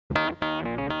Well,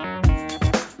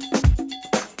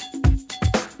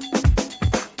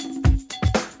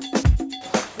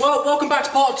 welcome back to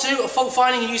part 2 of fault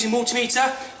finding and using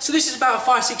multimeter. So this is about a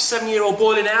 5, 6, 7 year old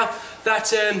boiler now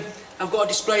that I've got a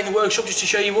display in the workshop just to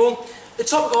show you all. The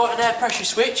top I've got an air pressure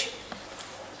switch.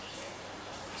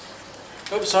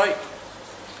 Oh, sorry.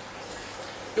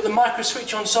 Got the micro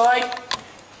switch on side.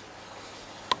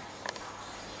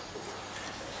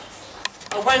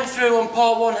 I went through on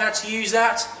part 1 how to use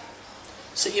that.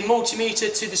 Set your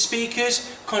multimeter to the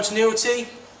speakers, continuity,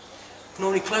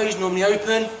 normally closed, normally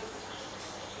open.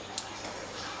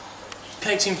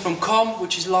 Connecting from COM,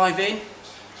 which is live in.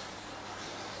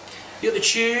 You got the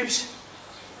tubes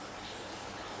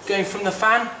going from the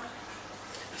fan.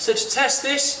 So to test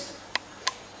this,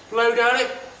 blow down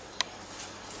it.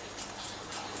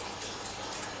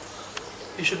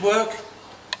 It should work.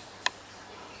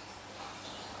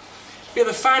 We have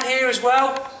a fan here as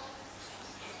well.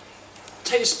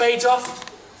 Take the spades off.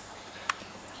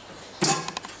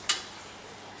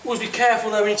 Always be careful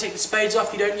though when you take the spades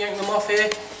off, you don't yank them off here.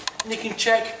 And you can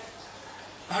check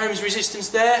the Ohm's resistance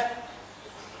there.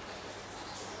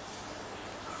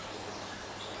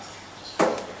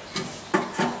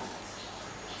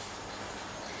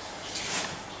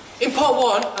 In part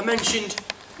 1 I mentioned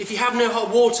if you have no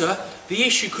hot water, the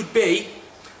issue could be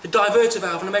the diverter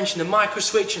valve, and I mentioned the micro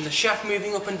switch and the shaft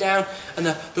moving up and down and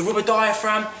the rubber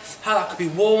diaphragm, how that could be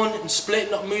worn and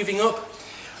split, not moving up.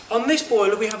 On this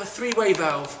boiler we have a 3-way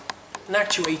valve, an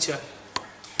actuator.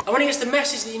 And when it gets the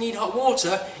message that you need hot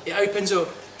water, it opens up.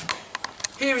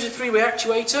 Here is a 3-way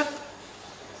actuator.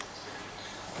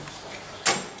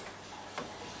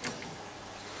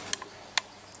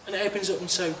 And it opens up and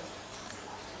so.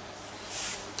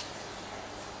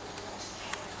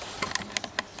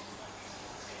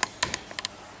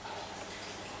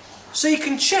 So you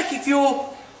can check if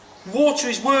your water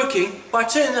is working by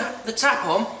turning the tap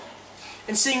on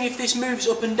and seeing if this moves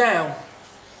up and down.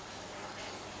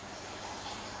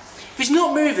 If it's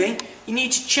not moving, you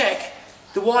need to check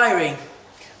the wiring.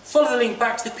 Follow the link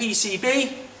back to the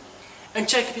PCB and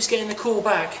check if it's getting the call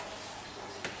back.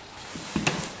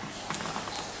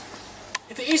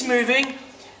 If it is moving,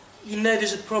 you know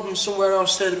there's a problem somewhere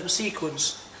else further up the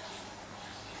sequence.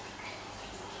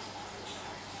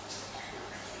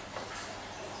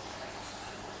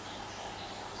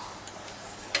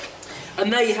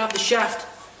 And there you have the shaft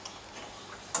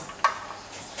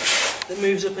that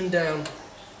moves up and down.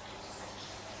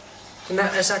 And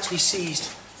that is actually seized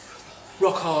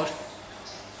rock hard.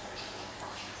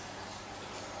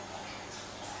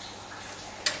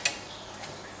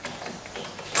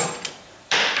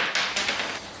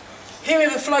 Here we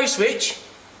have a flow switch.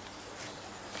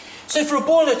 So for a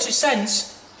boiler to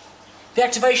sense the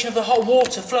activation of the hot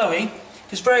water flowing,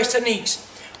 there's various techniques.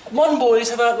 Modern boilers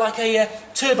have like a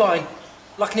turbine,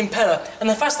 like an impeller, and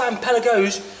the faster that impeller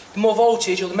goes, the more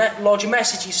voltage or the larger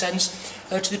message you sends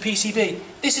to the PCB.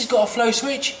 This has got a flow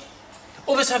switch.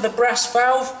 Others have the brass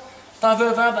valve,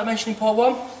 divert valve that I mentioned in part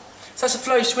 1. So that's a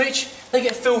flow switch. They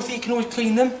get filthy, you can always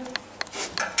clean them.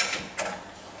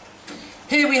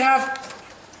 Here we have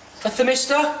a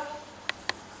thermistor.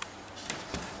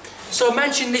 So I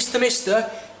mentioned this thermistor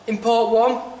in part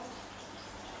 1.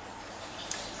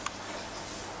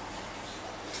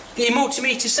 Get your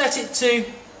multimeter, set it to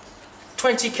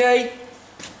 20k.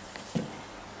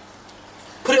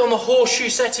 Put it on the horseshoe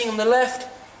setting on the left,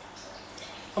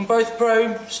 on both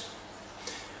probes.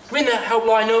 Ring that help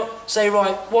line up, say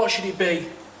right, what should it be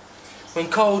when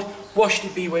cold, what should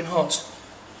it be when hot?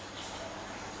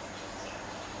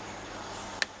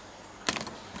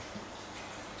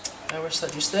 I'll rest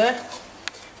that just there.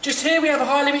 Just here we have a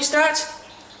high limit stat.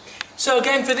 So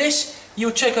again for this,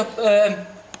 you'll check up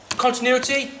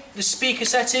continuity, the speaker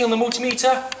setting on the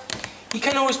multimeter. You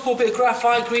can always put a bit of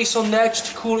graphite grease on there just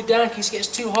to cool it down in case it gets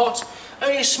too hot.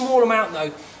 Only a small amount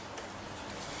though.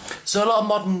 So a lot of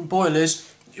modern boilers,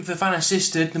 if they're fan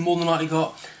assisted, they're more than likely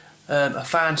got a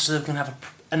fan, so they can have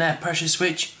an air pressure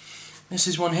switch. This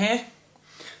is one here.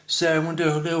 So I'm going to do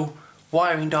a little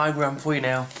wiring diagram for you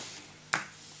now.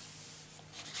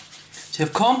 So you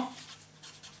have COM,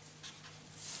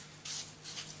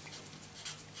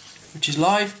 which is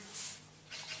live.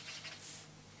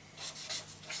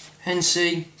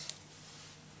 NC,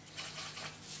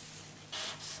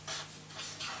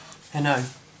 NO.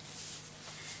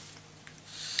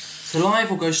 So live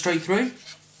will go straight through.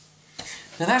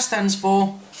 Now that stands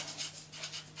for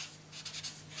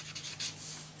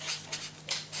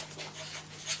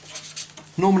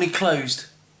normally closed.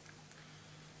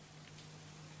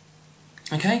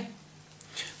 Okay?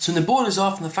 So when the boiler's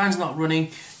off and the fan's not running,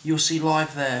 you'll see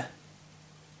live there.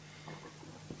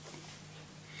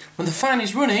 When the fan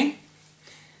is running,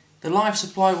 the live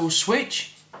supply will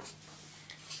switch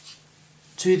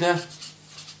to the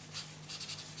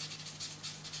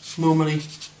normally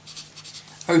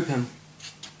open.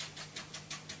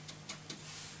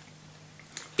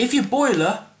 If your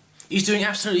boiler is doing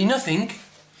absolutely nothing,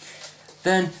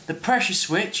 then the pressure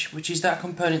switch, which is that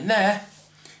component there,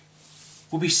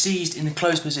 will be seized in the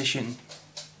closed position.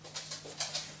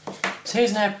 So here's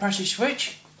an air pressure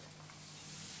switch.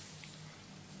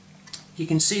 You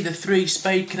can see the 3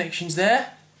 spade connections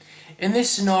there. In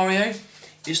this scenario,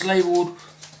 it's labelled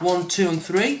 1, 2 and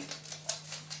 3.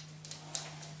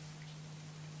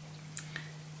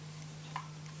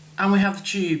 And we have the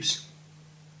tubes.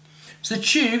 So the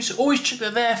tubes, always check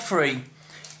that they're free,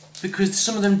 because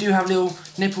some of them do have little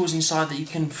nipples inside that you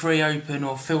can free open,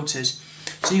 or filters.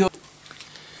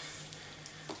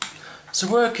 So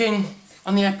working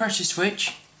on the air pressure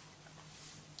switch,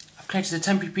 I've connected a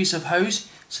temporary piece of hose.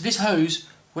 So this hose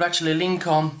would actually link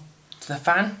on to the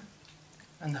fan,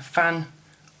 and the fan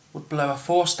would blow a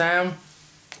force down,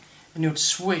 and you would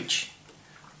switch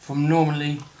from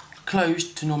normally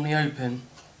closed to normally open.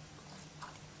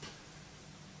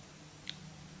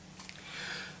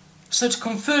 So to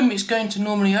confirm it's going to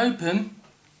normally open,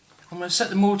 I'm going to set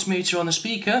the multimeter on the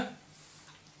speaker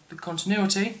for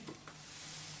continuity.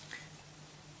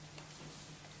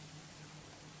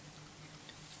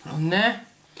 Put it on there.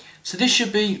 So this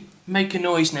should be make a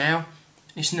noise now.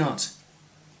 It's not.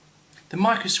 The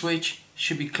micro switch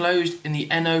should be closed in the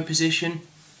NO position.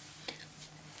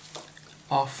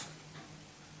 Off.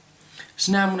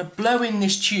 So now I'm going to blow in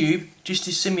this tube just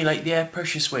to simulate the air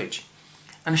pressure switch,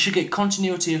 and I should get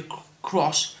continuity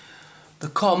across the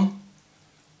COM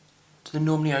to the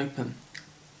normally open.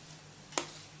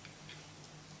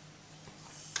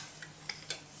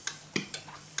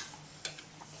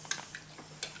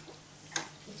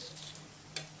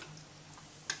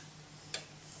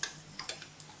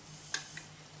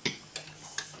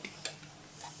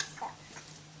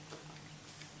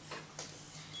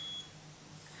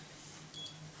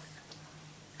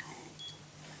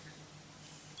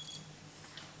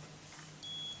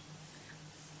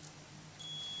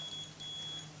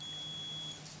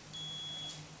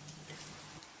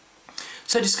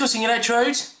 So discussing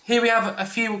electrodes, here we have a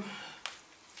few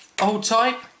old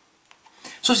type.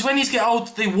 So when these get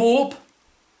old, they warp.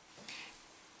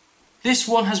 This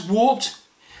one has warped,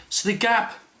 so the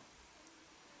gap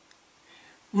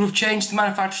will have changed the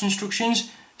manufacturing instructions,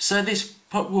 so this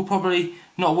will probably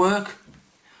not work.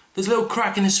 There's a little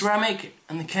crack in the ceramic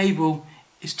and the cable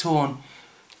is torn.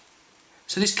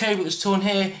 So this cable that's torn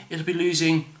here, it'll be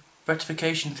losing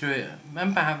rectification through it,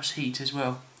 and perhaps heat as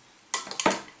well.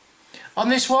 On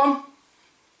this one,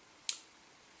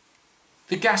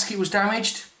 the gasket was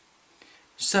damaged,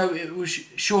 so it was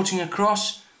shorting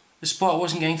across, the spark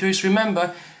wasn't getting through. So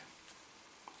remember,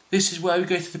 this is where we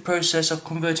go through the process of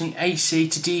converting AC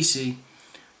to DC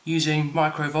using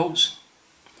microvolts.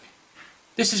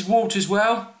 This is warped as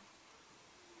well.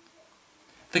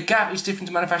 The gap is different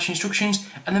to manufacturing instructions,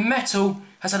 and the metal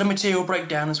has had a material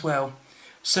breakdown as well.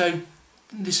 So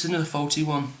this is another faulty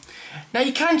one. Now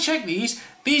you can check these.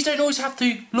 These don't always have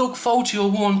to look faulty or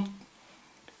worn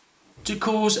to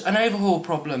cause an overhaul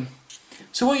problem.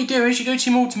 So what you do is you go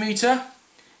to your multimeter,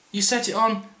 you set it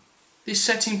on this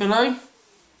setting below.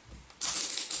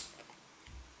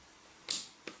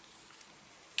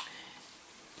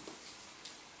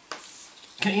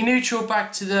 Connect your neutral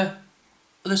back to the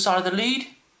other side of the lead,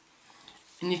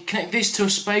 and you connect this to a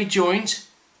spade joint,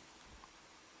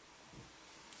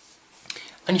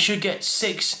 and you should get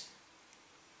 6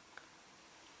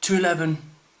 to 11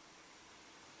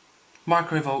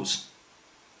 microvolts.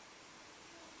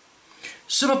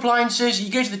 Some appliances,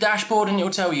 you go to the dashboard and it will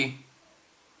tell you.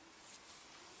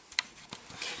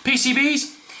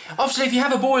 PCBs, obviously if you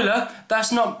have a boiler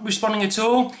that's not responding at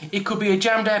all, it could be a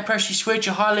jammed air pressure switch,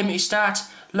 a high limited stat,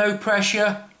 low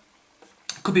pressure,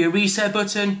 it could be a reset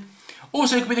button,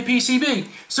 also it could be the PCB.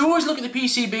 So always look at the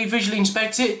PCB, visually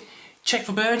inspect it, check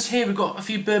for burns. Here we've got a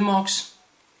few burn marks.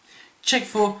 Check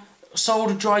for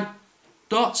solder dried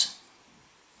dots.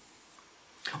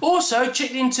 Also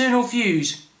check the internal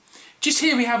fuse. Just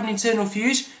here we have an internal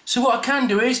fuse, so what I can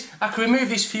do is I can remove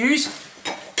this fuse,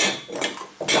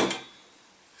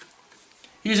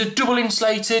 use a double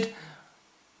insulated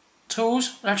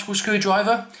tools, electrical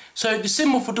screwdriver. So the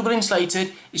symbol for double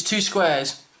insulated is 2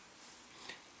 squares.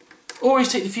 Always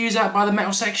take the fuse out by the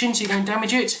metal section so you don't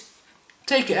damage it.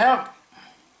 Take it out.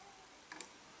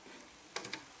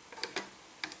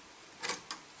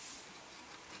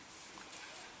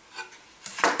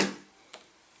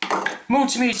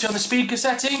 Multimeter on the speaker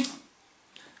setting,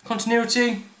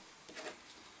 continuity,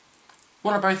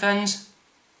 one at both ends,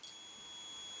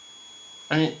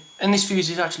 and this fuse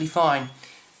is actually fine.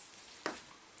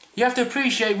 You have to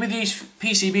appreciate with these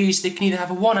PCBs they can either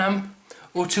have a 1 amp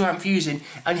or 2 amp fuse in,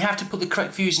 and you have to put the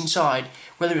correct fuse inside,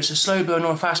 whether it's a slow burn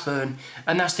or a fast burn,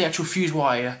 and that's the actual fuse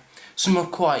wire. Some are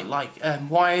quite like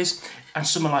wires, and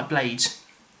some are like blades.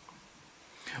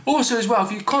 Also as well,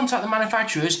 if you contact the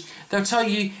manufacturers, they'll tell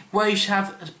you where you should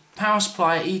have a power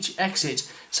supply at each exit.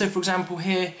 So for example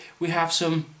here we have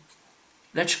some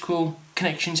electrical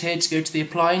connections here to go to the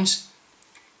appliance,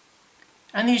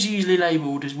 and these are usually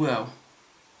labelled as well.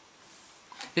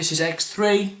 This is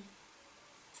X3,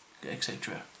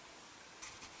 etc.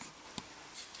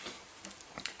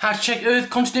 How to check earth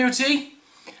continuity.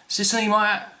 This is something you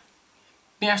might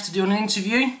be asked to do on an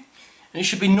interview, and it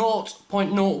should be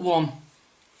 0.01.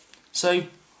 So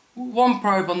 1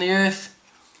 probe on the earth,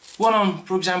 1 on,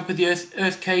 for example, the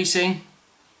earth casing,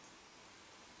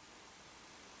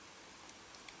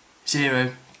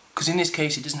 0, because in this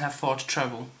case it doesn't have far to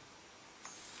travel.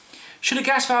 Should a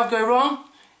gas valve go wrong,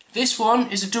 this one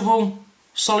is a double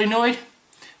solenoid,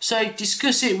 so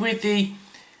discuss it with the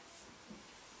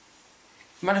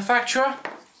manufacturer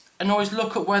and always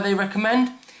look at where they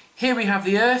recommend. Here we have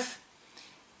the earth,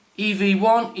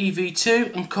 EV1,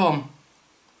 EV2 and COM.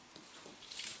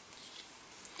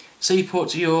 So you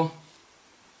put your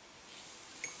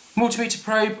multimeter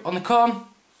probe on the COM,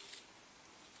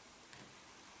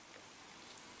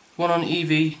 1 on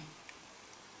EV.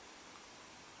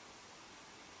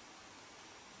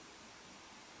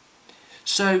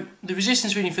 So the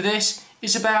resistance reading for this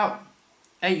is about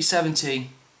 870.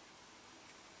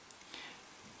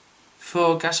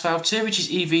 For gas valve 2, which is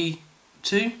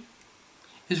EV2,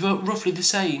 is roughly the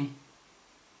same.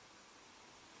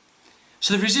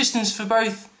 So the resistance for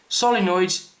both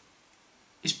solenoids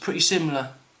is pretty similar.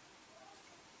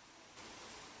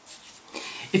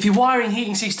 If you're wiring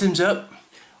heating systems up,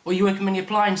 or you work with many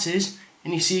appliances,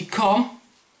 and you see COM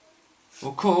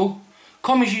or coil,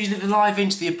 COM is usually the live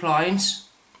into the appliance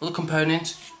or the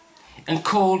component, and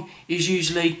coil is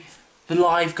usually the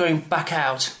live going back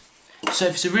out. So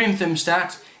if it's a room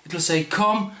thermostat, it'll say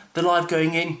COM, the live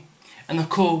going in, and the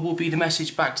coil will be the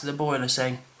message back to the boiler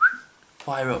saying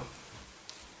fire up.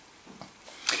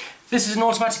 This is an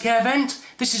automatic air vent.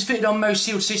 This is fitted on most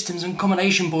sealed systems and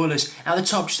combination boilers at the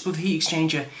top just above the heat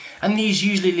exchanger, and these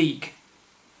usually leak.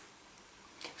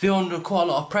 They're under quite a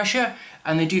lot of pressure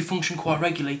and they do function quite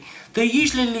regularly. They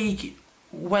usually leak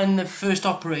when they're first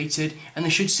operated and they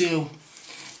should seal.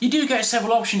 You do get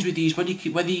several options with these, whether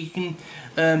you can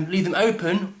leave them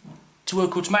open to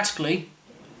work automatically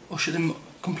or shut them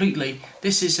completely.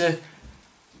 This is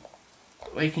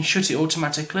where you can shut it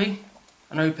automatically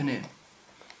and open it.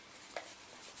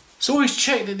 So always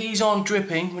check that these aren't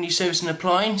dripping when you service an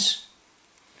appliance.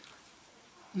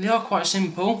 They are quite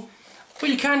simple. What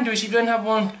you can do is, if you don't have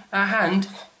one at hand,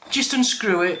 just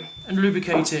unscrew it and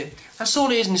lubricate it. That's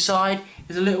all it is inside,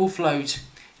 is a little float.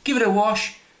 Give it a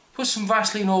wash, put some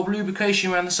Vaseline or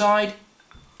lubrication around the side,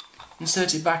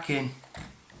 insert it back in.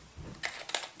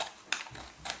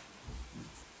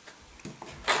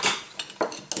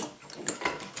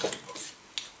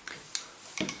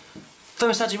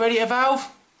 Thermostatic radiator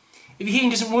valve. If your heating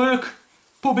doesn't work,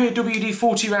 put a bit of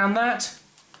WD-40 around that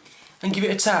and give it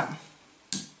a tap.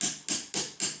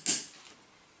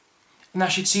 And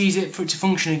that should seize it for it to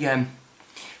function again.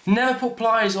 Never put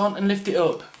pliers on and lift it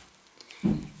up.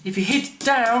 If you hit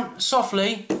down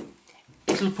softly,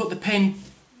 it'll put the pin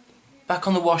back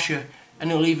on the washer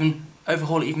and it'll even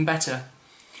overhaul it even better.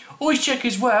 Always check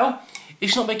as well if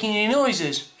it's not making any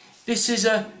noises. This is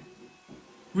a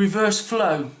reverse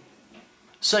flow,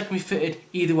 so it can be fitted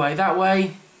either way, that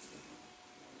way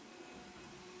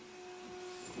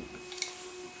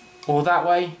or that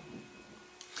way.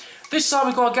 This side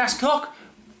we've got a gas cock.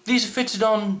 These are fitted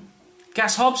on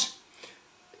gas hobs.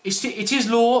 It is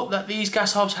law that these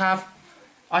gas hobs have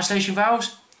isolation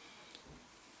valves.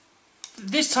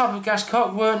 This type of gas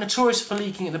cock were notorious for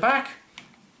leaking at the back.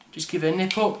 Just give it a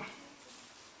nip up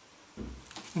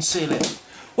and seal it.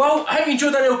 Well, I hope you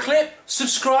enjoyed that little clip.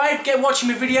 Subscribe, get watching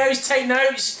my videos, take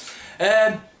notes,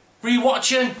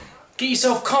 re-watching, get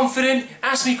yourself confident,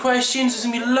 ask me questions. There's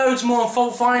going to be loads more on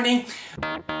fault finding.